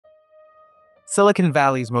Silicon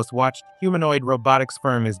Valley's most watched humanoid robotics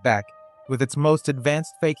firm is back, with its most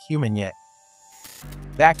advanced fake human yet.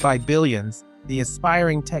 Backed by billions, the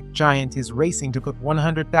aspiring tech giant is racing to put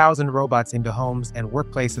 100,000 robots into homes and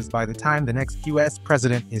workplaces by the time the next US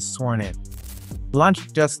president is sworn in.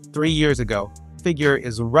 Launched just 3 years ago, Figure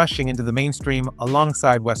is rushing into the mainstream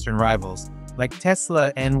alongside Western rivals, like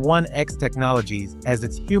Tesla and 1X Technologies, as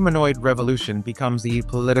its humanoid revolution becomes the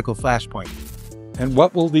political flashpoint. And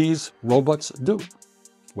what will these robots do?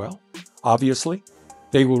 Well, obviously,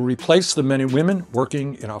 they will replace the men and women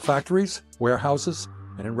working in our factories, warehouses,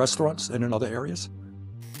 and in restaurants and in other areas.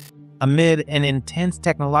 Amid an intense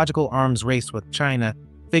technological arms race with China,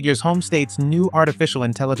 Figure's home state's new artificial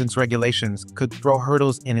intelligence regulations could throw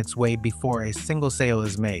hurdles in its way before a single sale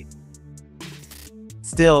is made.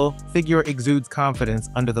 Still, Figure exudes confidence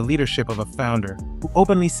under the leadership of a founder who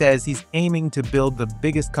openly says he's aiming to build the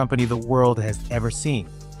biggest company the world has ever seen.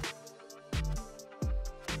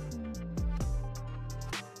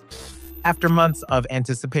 After months of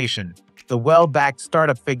anticipation, the well-backed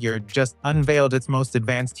startup Figure just unveiled its most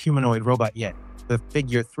advanced humanoid robot yet, the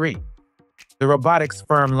Figure 3. The robotics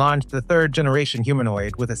firm launched the third-generation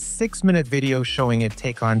humanoid with a 6-minute video showing it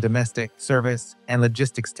take on domestic, service, and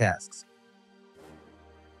logistics tasks.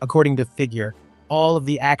 According to Figure, all of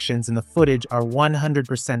the actions in the footage are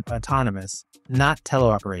 100% autonomous, not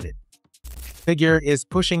teleoperated. Figure is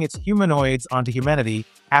pushing its humanoids onto humanity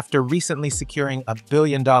after recently securing $1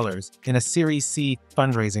 billion in a Series C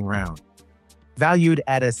fundraising round. Valued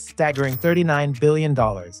at a staggering $39 billion,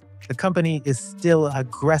 the company is still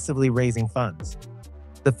aggressively raising funds.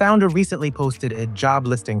 The founder recently posted a job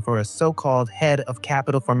listing for a so-called head of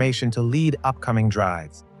capital formation to lead upcoming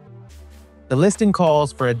drives. The listing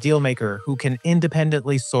calls for a dealmaker who can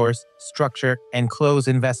independently source, structure, and close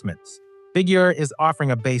investments. Figure is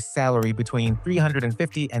offering a base salary between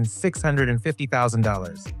 $350,000 and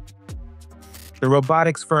 $650,000. The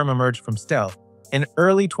robotics firm emerged from stealth in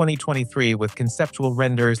early 2023 with conceptual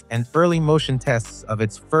renders and early motion tests of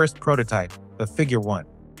its first prototype, the Figure 1.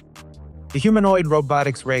 The humanoid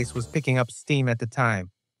robotics race was picking up steam at the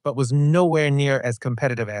time, but was nowhere near as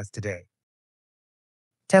competitive as today.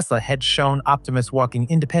 Tesla had shown Optimus walking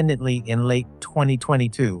independently in late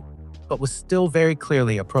 2022, but was still very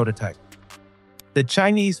clearly a prototype. The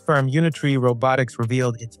Chinese firm Unitree Robotics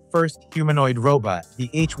revealed its first humanoid robot, the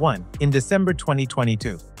H1, in December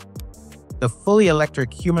 2022. The fully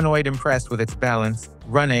electric humanoid impressed with its balance,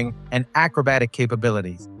 running, and acrobatic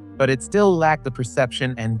capabilities, but it still lacked the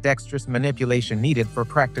perception and dexterous manipulation needed for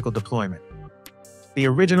practical deployment. The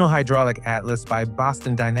original hydraulic Atlas by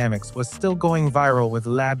Boston Dynamics was still going viral with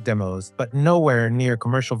lab demos, but nowhere near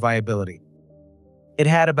commercial viability. It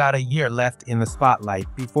had about a year left in the spotlight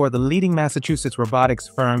before the leading Massachusetts robotics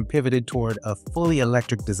firm pivoted toward a fully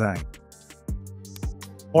electric design.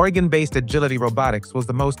 Oregon-based Agility Robotics was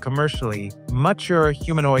the most commercially mature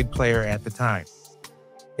humanoid player at the time.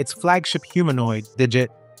 Its flagship humanoid, Digit,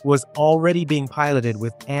 was already being piloted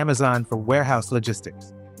with Amazon for warehouse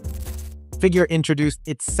logistics. Figure introduced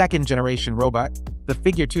its second-generation robot, the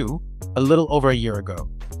Figure 2, a little over a year ago.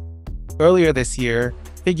 Earlier this year,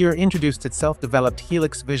 Figure introduced its self-developed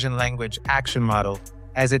Helix Vision Language Action Model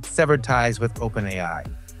as it severed ties with OpenAI.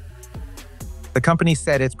 The company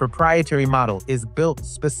said its proprietary model is built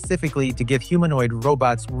specifically to give humanoid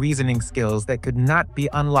robots reasoning skills that could not be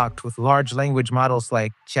unlocked with large language models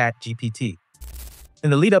like ChatGPT. In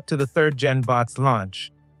the lead-up to the third-gen bot's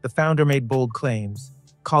launch, the founder made bold claims,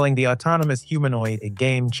 calling the autonomous humanoid a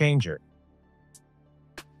game-changer.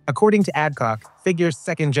 According to Adcock, Figure's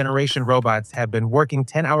second-generation robots have been working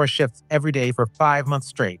 10-hour shifts every day for 5 months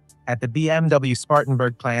straight at the BMW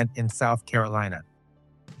Spartanburg plant in South Carolina.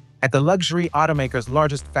 At the luxury automaker's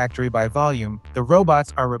largest factory by volume, the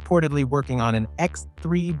robots are reportedly working on an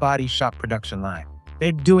X3 body shop production line.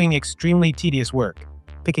 They're doing extremely tedious work,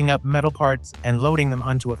 picking up metal parts and loading them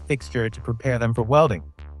onto a fixture to prepare them for welding.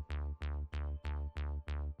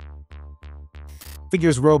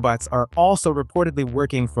 Figure's robots are also reportedly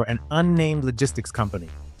working for an unnamed logistics company.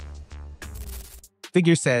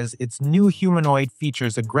 Figure says its new humanoid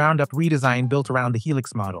features a ground-up redesign built around the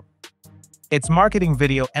Helix model. Its marketing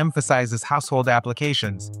video emphasizes household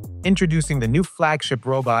applications, introducing the new flagship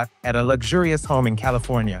robot at a luxurious home in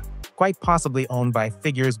California, quite possibly owned by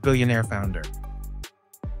Figure's billionaire founder.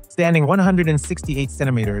 Standing 168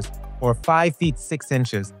 centimeters, or 5 feet 6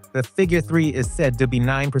 inches, the Figure 3 is said to be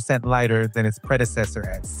 9% lighter than its predecessor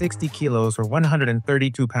at 60 kilos or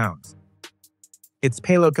 132 pounds. Its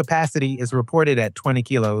payload capacity is reported at 20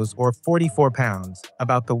 kilos or 44 pounds,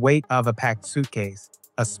 about the weight of a packed suitcase,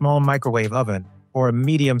 a small microwave oven, or a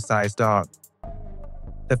medium-sized dog.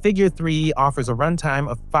 The Figure 3 offers a runtime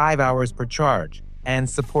of 5 hours per charge and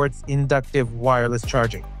supports inductive wireless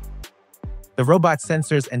charging. The robot's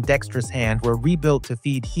sensors and dexterous hand were rebuilt to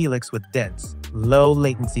feed Helix with dense,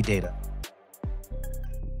 low-latency data.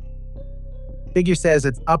 Figure says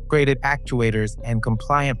its upgraded actuators and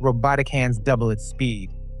compliant robotic hands double its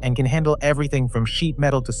speed and can handle everything from sheet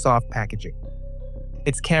metal to soft packaging.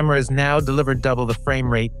 Its cameras now deliver double the frame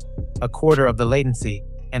rate, a quarter of the latency,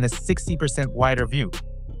 and a 60% wider view.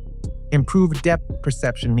 Improved depth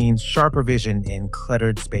perception means sharper vision in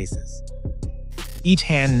cluttered spaces. Each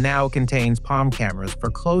hand now contains palm cameras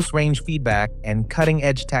for close-range feedback and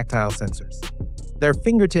cutting-edge tactile sensors. Their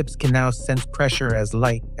fingertips can now sense pressure as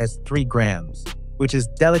light as 3 grams, which is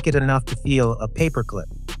delicate enough to feel a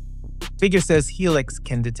paperclip. Figure says Helix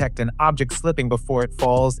can detect an object slipping before it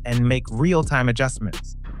falls and make real-time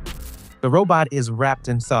adjustments. The robot is wrapped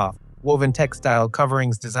in soft, woven textile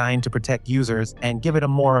coverings designed to protect users and give it a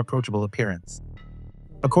more approachable appearance.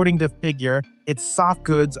 According to Figure, its soft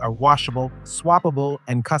goods are washable, swappable,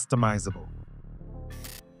 and customizable.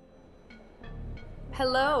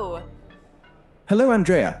 Hello. Hello,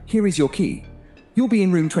 Andrea. Here is your key. You'll be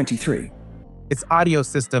in room 23. Its audio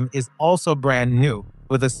system is also brand new,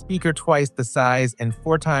 with a speaker twice the size and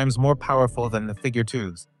 4 times more powerful than the Figure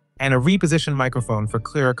 2's, and a repositioned microphone for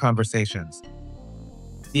clearer conversations.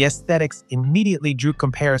 The aesthetics immediately drew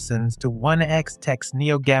comparisons to 1X Tech's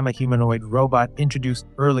Neo-Gamma humanoid robot introduced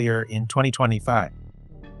earlier in 2025.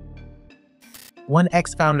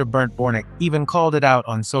 1X founder Bernd Bornick even called it out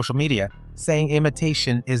on social media, saying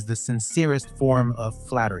imitation is the sincerest form of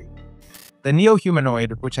flattery. The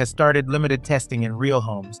Neo-humanoid, which has started limited testing in real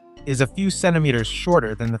homes, is a few centimeters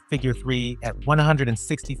shorter than the Figure 3 at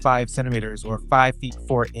 165 centimeters or 5 feet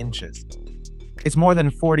 4 inches. It's more than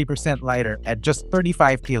 40% lighter at just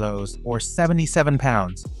 35 kilos or 77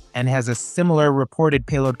 pounds and has a similar reported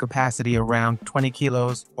payload capacity around 20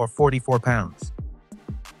 kilos or 44 pounds.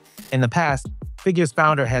 In the past, Figure's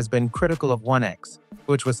founder has been critical of 1X,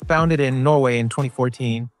 which was founded in Norway in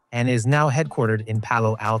 2014 and is now headquartered in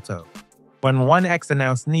Palo Alto. When 1X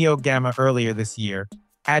announced Neo-Gamma earlier this year,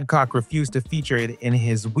 Adcock refused to feature it in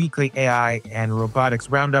his weekly AI and robotics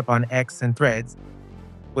roundup on X and Threads.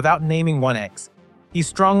 Without naming 1X, he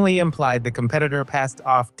strongly implied the competitor passed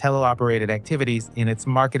off teleoperated activities in its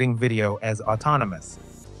marketing video as autonomous.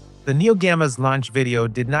 The Neo-Gamma's launch video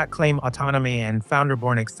did not claim autonomy, and founder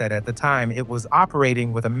Bornick said at the time it was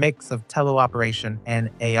operating with a mix of teleoperation and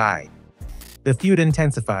AI. The feud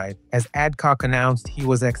intensified as Adcock announced he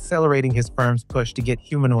was accelerating his firm's push to get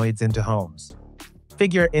humanoids into homes.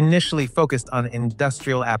 Figure initially focused on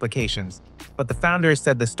industrial applications, but the founder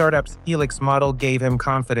said the startup's Helix model gave him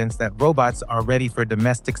confidence that robots are ready for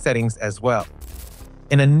domestic settings as well.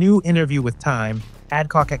 In a new interview with Time,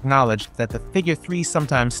 Adcock acknowledged that the Figure 3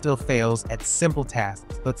 sometimes still fails at simple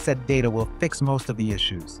tasks, but said data will fix most of the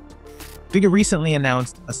issues. Figure recently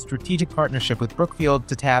announced a strategic partnership with Brookfield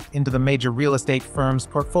to tap into the major real estate firm's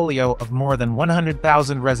portfolio of more than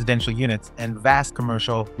 100,000 residential units and vast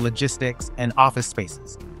commercial, logistics, and office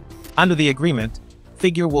spaces. Under the agreement,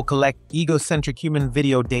 Figure will collect egocentric human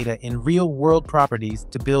video data in real-world properties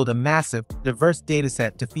to build a massive, diverse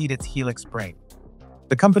dataset to feed its Helix brain.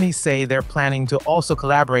 The companies say they're planning to also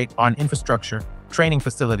collaborate on infrastructure, training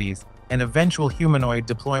facilities, and eventual humanoid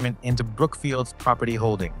deployment into Brookfield's property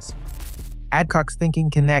holdings. Adcock's thinking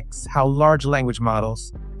connects how large language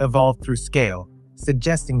models evolve through scale,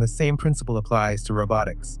 suggesting the same principle applies to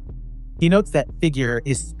robotics. He notes that Figure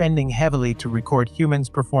is spending heavily to record humans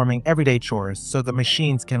performing everyday chores so the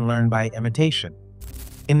machines can learn by imitation.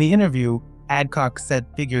 In the interview, Adcock said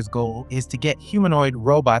Figure's goal is to get humanoid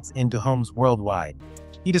robots into homes worldwide.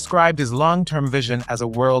 He described his long-term vision as a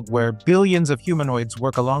world where billions of humanoids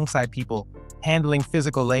work alongside people, handling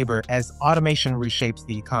physical labor as automation reshapes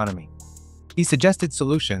the economy. He suggested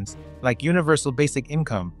solutions, like universal basic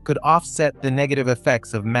income, could offset the negative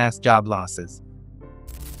effects of mass job losses.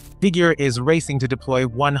 Figure is racing to deploy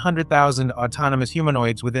 100,000 autonomous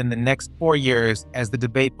humanoids within the next 4 years as the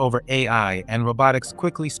debate over AI and robotics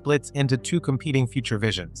quickly splits into 2 competing future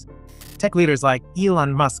visions. Tech leaders like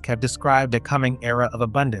Elon Musk have described a coming era of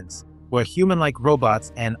abundance, where human-like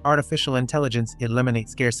robots and artificial intelligence eliminate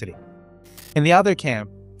scarcity. In the other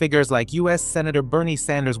camp, figures like U.S. Senator Bernie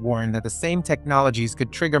Sanders warn that the same technologies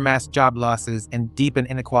could trigger mass job losses and deepen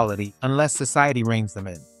inequality unless society reins them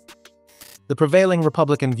in. The prevailing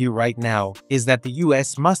Republican view right now is that the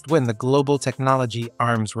U.S. must win the global technology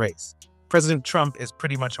arms race. President Trump is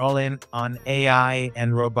pretty much all in on AI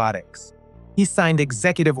and robotics. He signed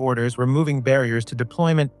executive orders removing barriers to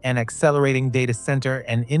deployment and accelerating data center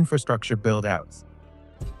and infrastructure build-outs.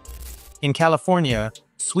 In California,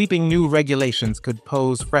 Sweeping new regulations could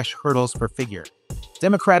pose fresh hurdles for Figure.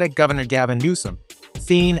 Democratic Governor Gavin Newsom,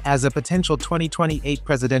 seen as a potential 2028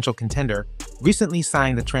 presidential contender, recently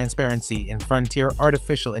signed the Transparency in Frontier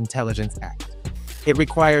Artificial Intelligence Act. It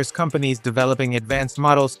requires companies developing advanced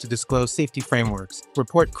models to disclose safety frameworks,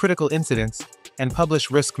 report critical incidents, and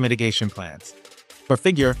publish risk mitigation plans. For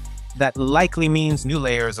Figure, that likely means new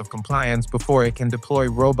layers of compliance before it can deploy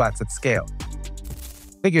robots at scale.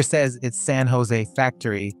 Figure says its San Jose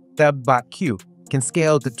factory, dubbed Bot Q, can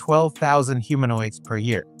scale to 12,000 humanoids per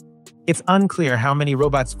year. It's unclear how many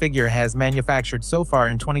robots Figure has manufactured so far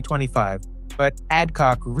in 2025, but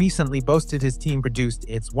Adcock recently boasted his team produced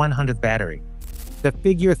its 100th battery. The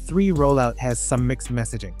Figure 3 rollout has some mixed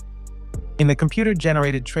messaging. In the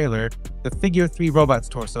computer-generated trailer, the Figure 3 robot's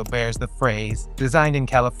torso bears the phrase, "Designed in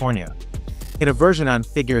California." In a version on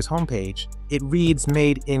Figure's homepage, it reads,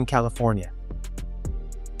 "Made in California."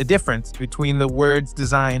 The difference between the words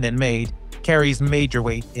designed and made carries major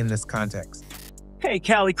weight in this context. Hey,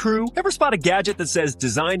 Cali crew, ever spot a gadget that says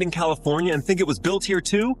designed in California and think it was built here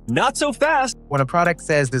too? Not so fast! When a product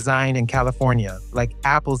says designed in California, like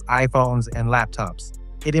Apple's iPhones and laptops,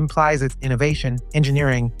 it implies its innovation,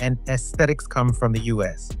 engineering, and aesthetics come from the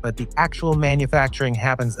US, but the actual manufacturing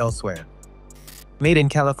happens elsewhere. Made in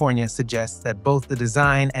California suggests that both the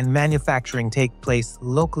design and manufacturing take place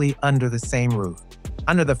locally under the same roof.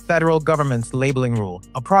 Under the federal government's labeling rule,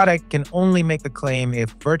 a product can only make the claim if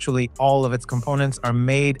virtually all of its components are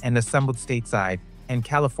made and assembled stateside, and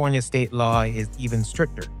California state law is even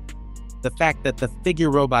stricter. The fact that the Figure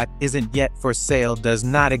robot isn't yet for sale does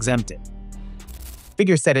not exempt it.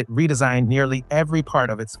 Figure said it redesigned nearly every part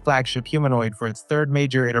of its flagship humanoid for its third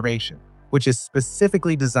major iteration, which is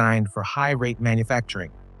specifically designed for high-rate manufacturing.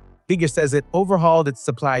 Figure says it overhauled its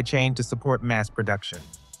supply chain to support mass production.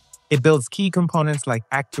 It builds key components like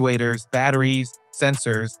actuators, batteries,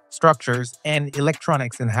 sensors, structures, and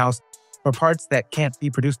electronics in-house. For parts that can't be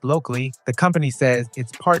produced locally, the company says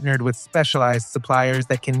it's partnered with specialized suppliers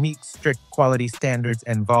that can meet strict quality standards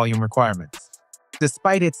and volume requirements.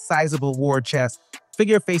 Despite its sizable war chest,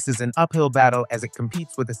 Figure faces an uphill battle as it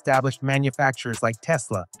competes with established manufacturers like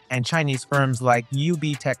Tesla and Chinese firms like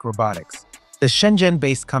UB Tech Robotics. The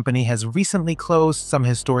Shenzhen-based company has recently closed some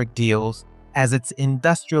historic deals as its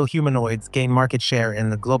industrial humanoids gain market share in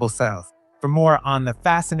the global south. For more on the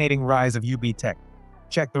fascinating rise of UB Tech,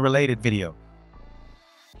 check the related video.